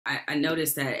I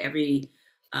noticed that every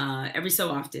so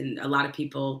often, a lot of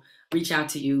people reach out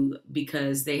to you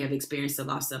because they have experienced the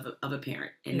loss of a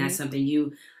parent. And that's something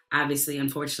you obviously,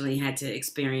 unfortunately, had to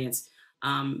experience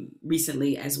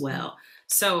recently as well.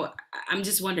 So I'm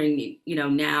just wondering,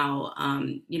 now,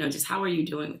 just how are you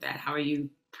doing with that? How are you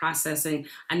processing?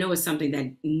 I know it's something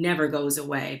that never goes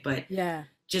away, but Yeah.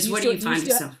 just what do you find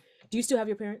yourself? Do you still have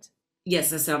your parents?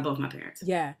 Yes, I saw both my parents.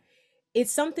 Yeah.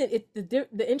 It's something,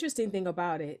 the interesting thing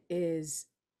about it is,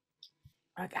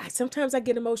 sometimes I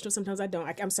get emotional, sometimes I don't.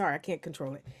 I'm sorry, I can't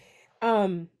control it.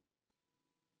 Um,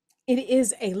 it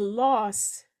is a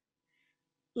loss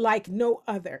like no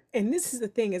other. And this is the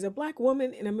thing, as a Black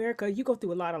woman in America, you go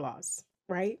through a lot of loss,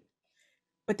 right?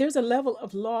 But there's a level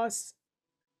of loss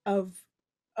of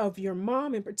your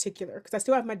mom in particular, because I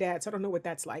still have my dad, so I don't know what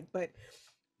that's like, but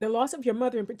the loss of your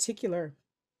mother in particular,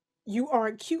 you are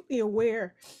acutely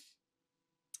aware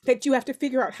that you have to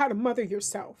figure out how to mother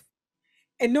yourself.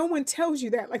 And no one tells you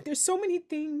that. Like, there's so many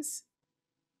things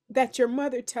that your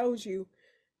mother tells you.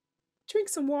 Drink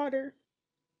some water,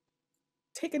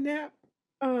 take a nap.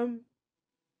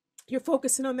 You're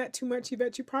focusing on that too much,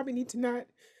 Yvette. You probably need to not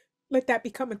let that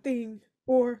become a thing.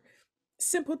 Or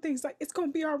simple things like, it's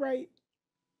gonna be all right.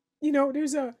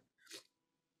 There's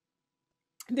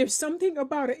something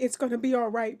about it, it's gonna be all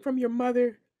right, from your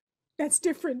mother that's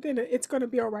different than it's gonna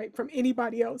be all right from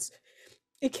anybody else.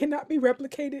 It cannot be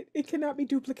replicated. It cannot be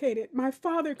duplicated. My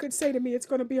father could say to me, it's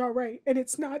gonna be all right, and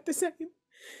it's not the same.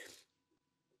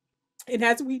 And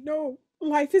as we know,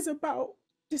 life is about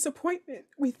disappointment.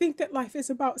 We think that life is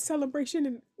about celebration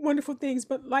and wonderful things,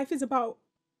 but life is about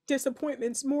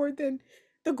disappointments more than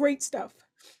the great stuff.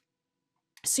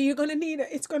 So you're gonna need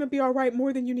it's gonna be all right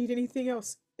more than you need anything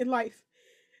else in life.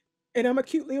 And I'm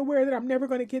acutely aware that I'm never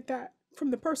gonna get that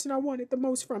from the person I wanted the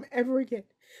most from ever again.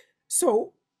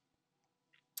 So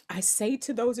I say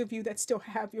to those of you that still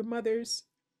have your mothers,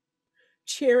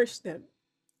 cherish them.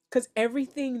 Because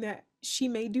everything that she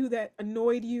may do that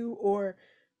annoyed you, or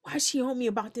why is she on me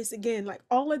about this again? Like,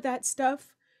 all of that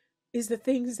stuff is the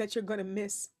things that you're going to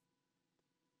miss.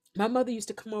 My mother used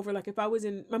to come over, like, if I was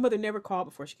my mother never called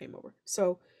before she came over.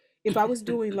 So if I was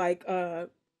doing like,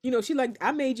 she like,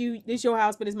 I made you, this your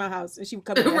house, but it's my house. And she would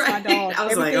come in, that's Right. my dog. I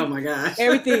was like, oh my gosh.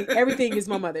 everything is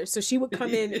my mother. So she would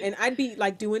come in and I'd be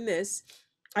like doing this.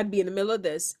 I'd be in the middle of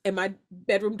this and my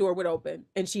bedroom door would open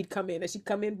and she'd come in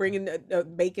bringing a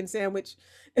bacon sandwich.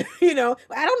 I don't know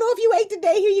if you ate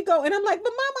today, here you go. And I'm like,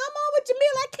 but mama, I'm on with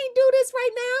Jemele, I can't do this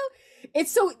right now.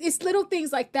 It's little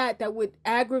things like that would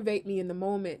aggravate me in the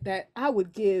moment, that I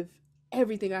would give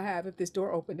everything I have if this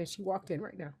door opened and she walked in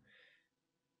right now.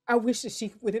 I wish that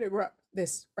she would interrupt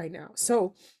this right now.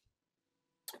 So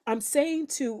I'm saying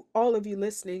to all of you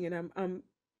listening, and I'm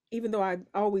even though I'm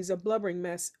always a blubbering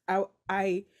mess,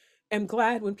 I am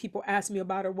glad when people ask me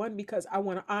about her. One, because I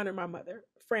want to honor my mother.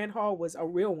 Fran Hall was a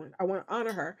real one. I want to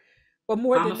honor her. But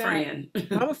more than that, Fran.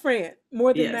 Mama Fran.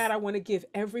 More than Yes. that, I want to give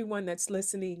everyone that's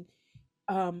listening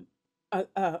a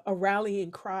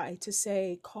rallying cry to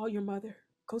say, call your mother,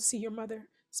 go see your mother,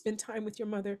 spend time with your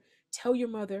mother, tell your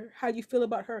mother how you feel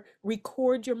about her,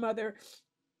 record your mother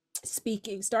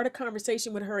speaking, start a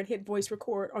conversation with her and hit voice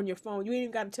record on your phone. You ain't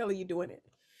even got to tell her you're doing it.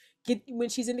 When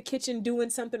she's in the kitchen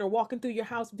doing something or walking through your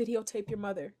house, videotape your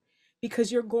mother,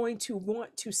 because you're going to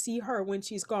want to see her when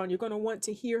she's gone. You're going to want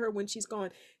to hear her when she's gone.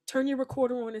 Turn your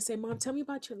recorder on and say, Mom, tell me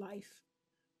about your life.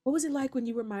 What was it like when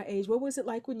you were my age? What was it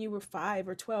like when you were 5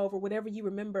 or 12 or whatever you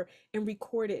remember, and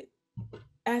record it.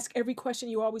 Ask every question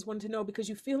you always wanted to know, because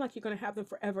you feel like you're going to have them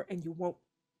forever and you won't.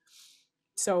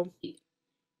 So,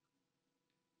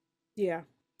 yeah.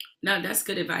 No, that's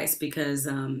good advice, because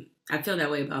I feel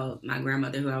that way about my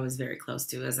grandmother, who I was very close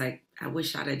to. I was like, I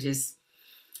wish I'd have just.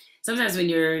 Sometimes when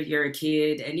you're a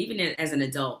kid, and even as an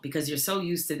adult, because you're so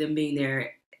used to them being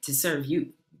there to serve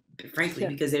you, frankly,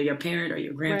 because they're your parent or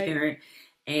your grandparent. Right.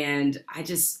 And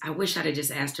I wish I'd have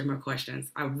just asked her more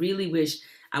questions. I really wish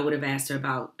I would have asked her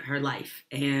about her life,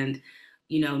 and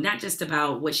not just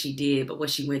about what she did, but what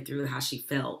she went through, how she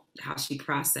felt, how she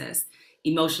processed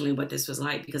emotionally what this was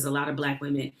like, because a lot of Black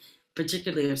women,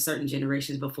 particularly of certain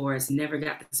generations before us, never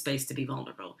got the space to be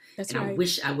vulnerable. That's and right. I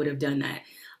wish I would have done that.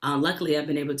 Luckily, I've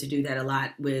been able to do that a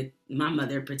lot with my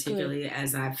mother, particularly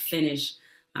as I finish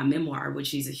my memoir, which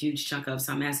she's a huge chunk of.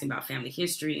 So I'm asking about family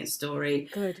history and story,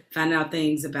 finding out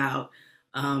things about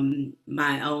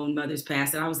my own mother's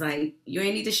past. And I was like, you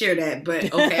ain't need to share that,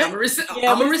 but okay, I'm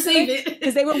gonna receive it.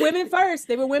 Because they were women first.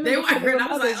 They were women. They were, and I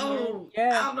was mothers, like, I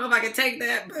don't know if I can take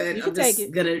that, but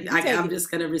I'm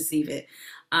just gonna receive it.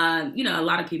 A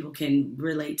lot of people can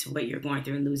relate to what you're going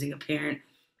through and losing a parent.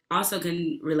 Also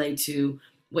can relate to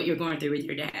what you're going through with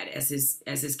your dad as his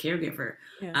caregiver.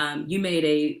 Yeah. You made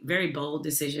a very bold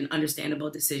decision, understandable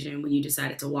decision when you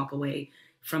decided to walk away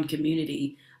from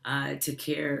community to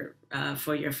care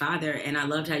for your father. And I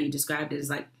loved how you described it as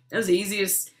like that was the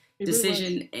easiest It really was.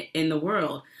 decision in the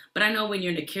world. But I know when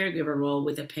you're in a caregiver role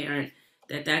with a parent,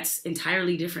 that's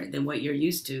entirely different than what you're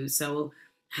used to. So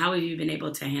how have you been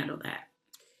able to handle that?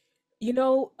 You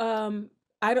know,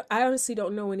 I honestly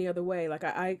don't know any other way. Like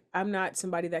I'm not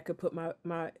somebody that could put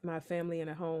my family in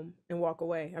a home and walk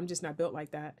away. I'm just not built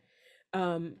like that.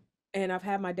 Um, and I've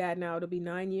had my dad now. It'll be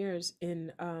 9 years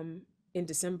in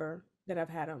December that I've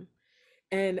had him.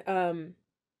 And I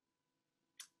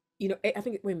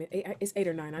think wait a minute, it's 8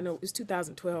 or 9. I know it was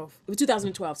 2012. It was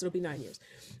 2012, so it'll be 9 years.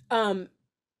 Um,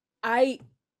 I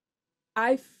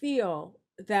I feel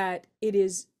that it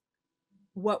is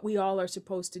what we all are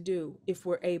supposed to do if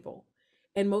we're able.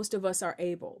 And most of us are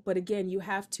able. But again, you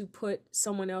have to put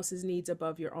someone else's needs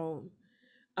above your own.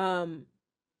 Um,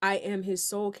 I am his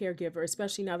sole caregiver,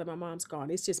 especially now that my mom's gone.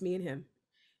 It's just me and him.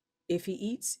 If he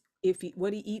eats, if he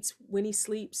what he eats, when he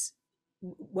sleeps,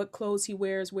 what clothes he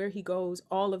wears, where he goes,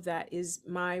 all of that is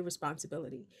my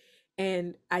responsibility.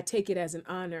 And I take it as an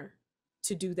honor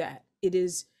to do that. It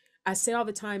is, I say all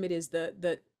the time, it is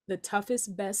the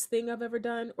toughest best thing I've ever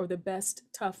done, or the best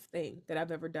tough thing that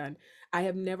I've ever done. I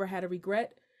have never had a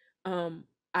regret.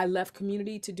 I left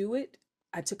community to do it.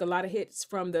 I took a lot of hits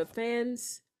from the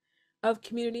fans of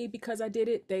community because I did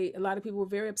it. A lot of people were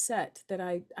very upset that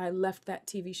I left that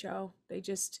TV show. They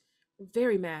just were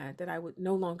very mad that I would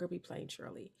no longer be playing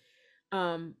Shirley.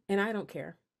 And I don't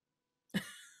care.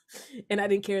 And I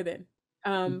didn't care then.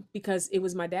 Because it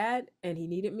was my dad and he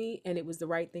needed me and it was the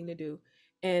right thing to do.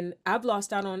 And I've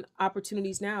lost out on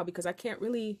opportunities now because I can't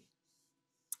really,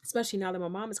 especially now that my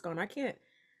mom is gone, I can't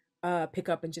pick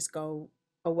up and just go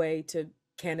away to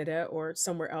Canada or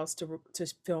somewhere else to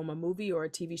film a movie or a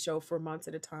TV show for months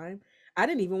at a time. I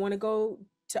didn't even want to go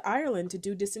to Ireland to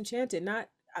do Disenchanted. Not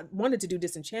I wanted to do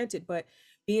Disenchanted, but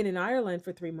being in Ireland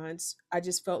for 3 months, I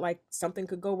just felt like something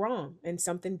could go wrong, and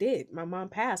something did. My mom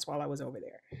passed while I was over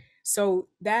there, so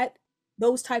that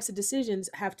those types of decisions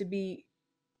have to be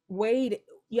weighed.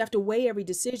 You have to weigh every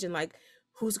decision, like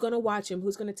who's going to watch him,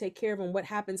 who's going to take care of him, what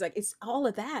happens. Like it's all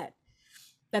of that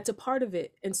that's a part of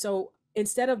it. And so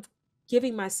instead of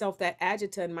giving myself that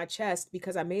agita in my chest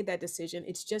because I made that decision,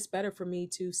 it's just better for me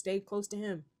to stay close to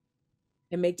him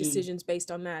and make Mm. decisions based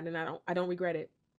on that. And I don't regret it.